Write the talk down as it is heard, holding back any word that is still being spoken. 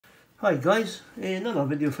Hi guys, another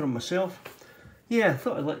video from myself. I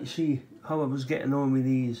thought I'd let you see how I was getting on with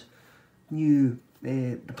these new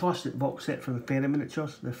the plastic box set from the Perry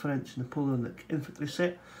miniatures, the French Napoleonic infantry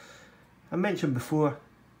set. I mentioned before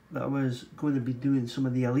that I was going to be doing some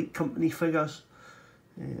of the Elite Company figures,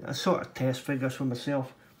 a sort of test figures for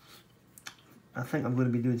myself. I think I'm going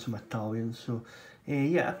to be doing some Italians, so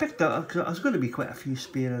I picked up, because there's going to be quite a few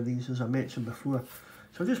spare of these as I mentioned before,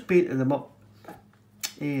 so I just painted them up.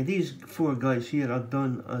 These four guys here are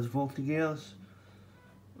done as Voltigeurs,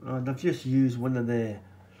 and I've just used one of the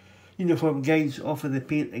uniform guides off of the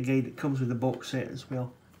painting guide that comes with the box set as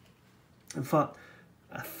well. In fact,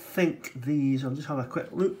 I think these, I'll just have a quick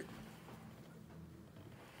look,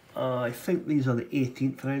 I think these are the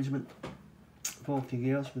 18th Regiment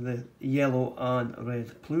Voltigeurs with the yellow and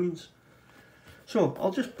red plumes. So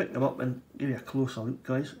I'll just pick them up and give you a closer look,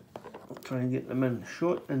 guys. I'll try and get them in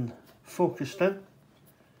shot and focused in.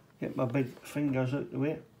 Get my big fingers out the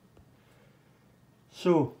way.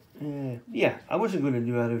 So, I wasn't going to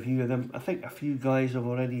do a review of them. I think a few guys have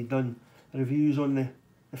already done reviews on the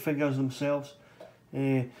figures themselves.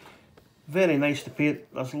 Very nice to paint.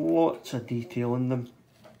 There's lots of detail in them.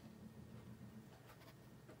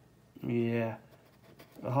 I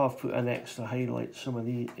have put in extra highlights, some of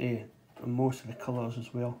the, and most of the colours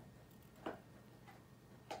as well.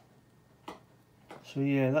 So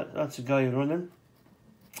that's a guy running.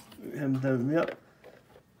 Him down there.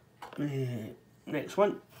 Next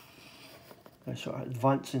one, sort of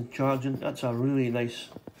advancing, charging. That's a really nice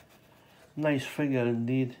figure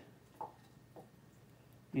indeed.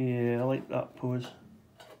 I like that pose.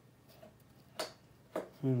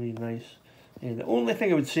 Really nice. The only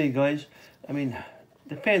thing I would say, guys, I mean,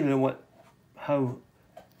 depending on what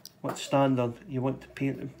standard you want to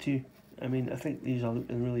paint them to, I mean, I think these are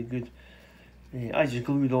looking really good. I just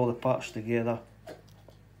glued all the parts together,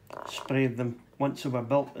 sprayed them once they were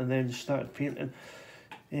built, and then just started painting.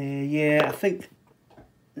 I think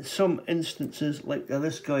in some instances, like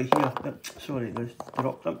this guy here, sorry, I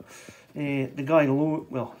dropped him. The guy low,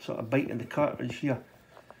 well, sort of biting the cartridge here.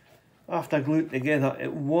 After I glued it together,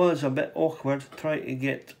 it was a bit awkward trying to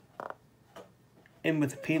get in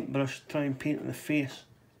with the paintbrush, try and paint in the face.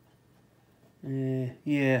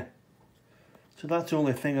 So that's the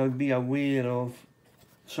only thing I would be aware of.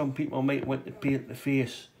 Some people might want to paint the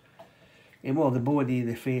face, well, the body,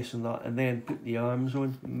 the face and that, and then put the arms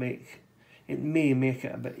on. It may make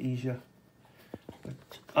it a bit easier. But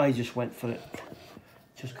I just went for it.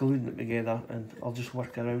 Just gluing it together, and I'll just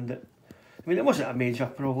work around it. I mean, it wasn't a major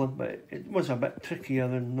problem, but it was a bit trickier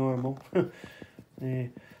than normal.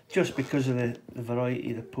 Just because of the variety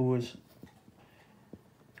of the pose.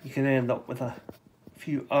 You can end up with a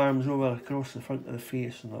few arms over across the front of the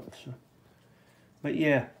face and that. So. But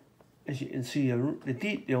as you can see, the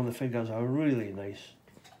detail on the figures are really nice.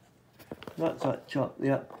 That's that chap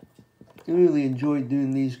there. Really enjoyed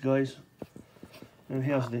doing these guys. And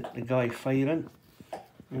here's the guy firing.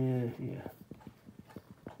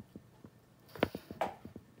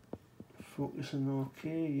 Focusing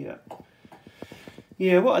okay,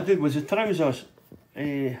 what I did was the trousers.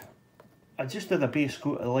 I just did a base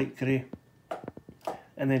coat of light grey.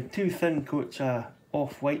 And then two thin coats of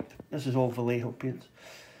off-white. This is all Vallejo paints.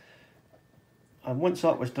 And once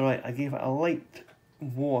that was dry, I gave it a light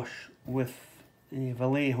wash with a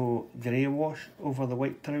Vallejo grey wash over the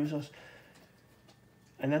white trousers.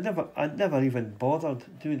 And I'd never even bothered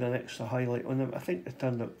doing an extra highlight on them. I think they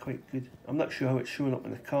turned out quite good. I'm not sure how it's showing up on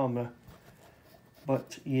the camera,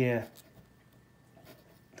 but I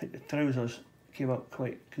think the trousers came out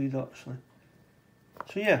quite good actually.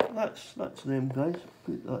 So that's them guys.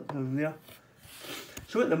 Put that down there.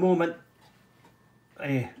 So at the moment,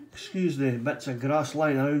 excuse the bits of grass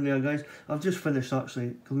lying around there, guys. I've just finished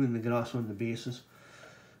actually gluing the grass on the bases,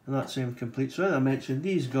 and that's complete. So as I mentioned,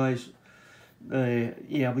 these guys,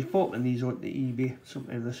 I'll be popping these onto eBay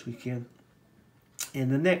sometime this weekend. And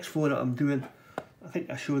the next four that I'm doing, I think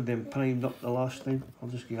I showed them primed up the last time. I'll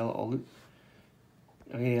just give a little look.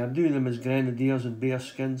 I'm doing them as grenadiers and bear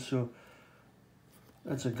skins, so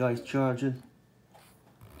that's a guy charging.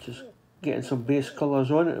 Just getting some base colours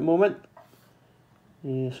on at the moment.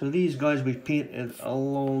 So these guys we painted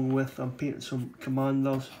along with, I'm painting some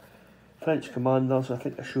commanders, French commanders. I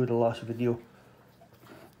think I showed the last video.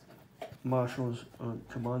 Marshals and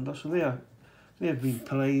commanders. So they've been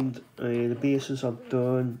primed. The bases are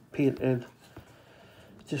done, painted.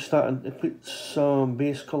 Just starting to put some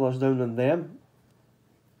base colours down on them.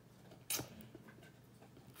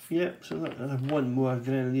 So I have one more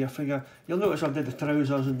grenadier figure. You'll notice I did the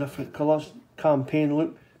trousers in different colours. Campaign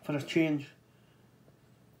look for a change.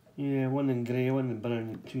 Yeah, one in grey, one in brown,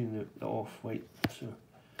 and two in the off-white. So,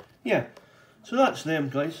 yeah. So that's them,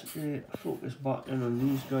 guys. Focus back in on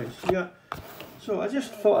these guys. Yeah. So I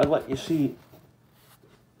just thought I'd let you see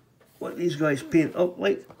what these guys paint up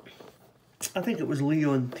like. I think it was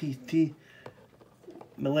Leon TT.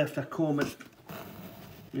 Me left a comment.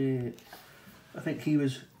 I think he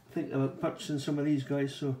was thinking about purchasing some of these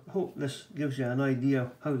guys. So I hope this gives you an idea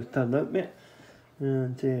of how they turned out, mate.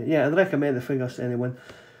 And yeah, I'd recommend the figures to anyone.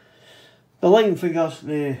 The line figures,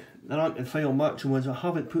 the rank and file marching ones, I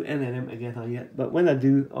haven't put any of them together yet, but when I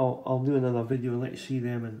do, I'll do another video and let you see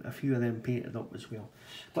them, and a few of them painted up as well.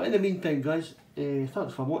 But in the meantime, guys,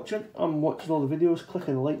 thanks for watching. I'm watching all the videos,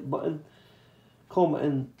 clicking the like button,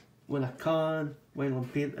 commenting when I can while I'm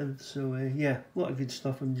painting. So yeah, a lot of good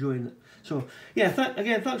stuff, enjoying it. So yeah,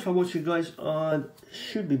 again, thanks for watching, guys, and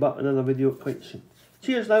should be back in another video quite soon.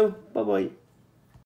 Cheers now, bye bye.